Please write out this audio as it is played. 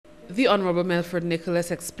The Honourable Melford Nicholas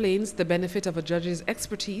explains the benefit of a judge's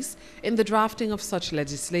expertise in the drafting of such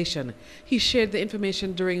legislation. He shared the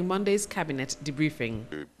information during Monday's cabinet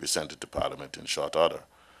debriefing. We sent it to Parliament in short order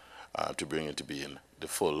to bring into being the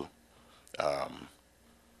full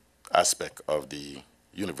aspect of the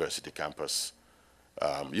university campus,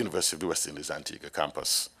 University of the West Indies Antigua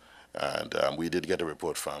campus. And we did get a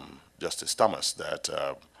report from Justice Thomas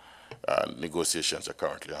that negotiations are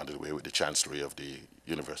currently underway with the Chancellery of the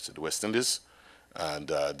University of the West Indies,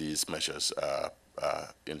 and these measures are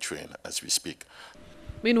in train as we speak.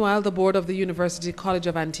 Meanwhile, the board of the University College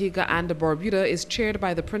of Antigua and Barbuda is chaired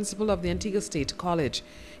by the principal of the Antigua State College.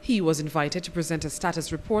 He was invited to present a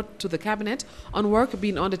status report to the cabinet on work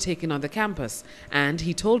being undertaken on the campus, and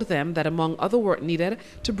he told them that among other work needed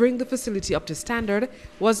to bring the facility up to standard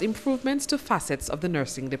was improvements to facets of the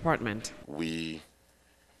nursing department. We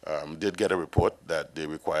did get a report that they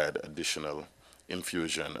required additional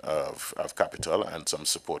infusion of capital and some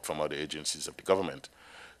support from other agencies of the government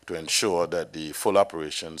to ensure that the full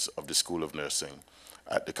operations of the School of Nursing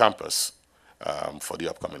at the campus for the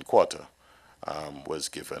upcoming quarter was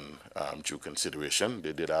given due consideration.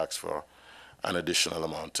 They did ask for an additional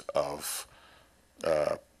amount of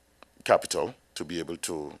capital to be able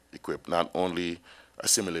to equip not only a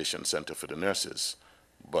simulation center for the nurses,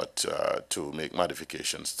 but to make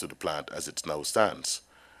modifications to the plant as it now stands.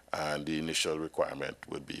 And the initial requirement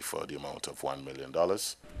would be for the amount of $1 million.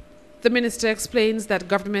 The minister explains that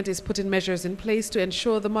government is putting measures in place to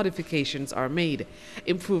ensure the modifications are made.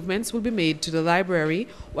 Improvements will be made to the library,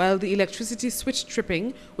 while the electricity switch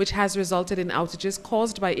tripping, which has resulted in outages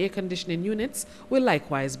caused by air conditioning units, will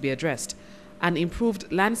likewise be addressed. An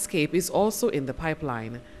improved landscape is also in the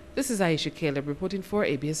pipeline. This is Aisha Caleb reporting for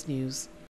ABS News.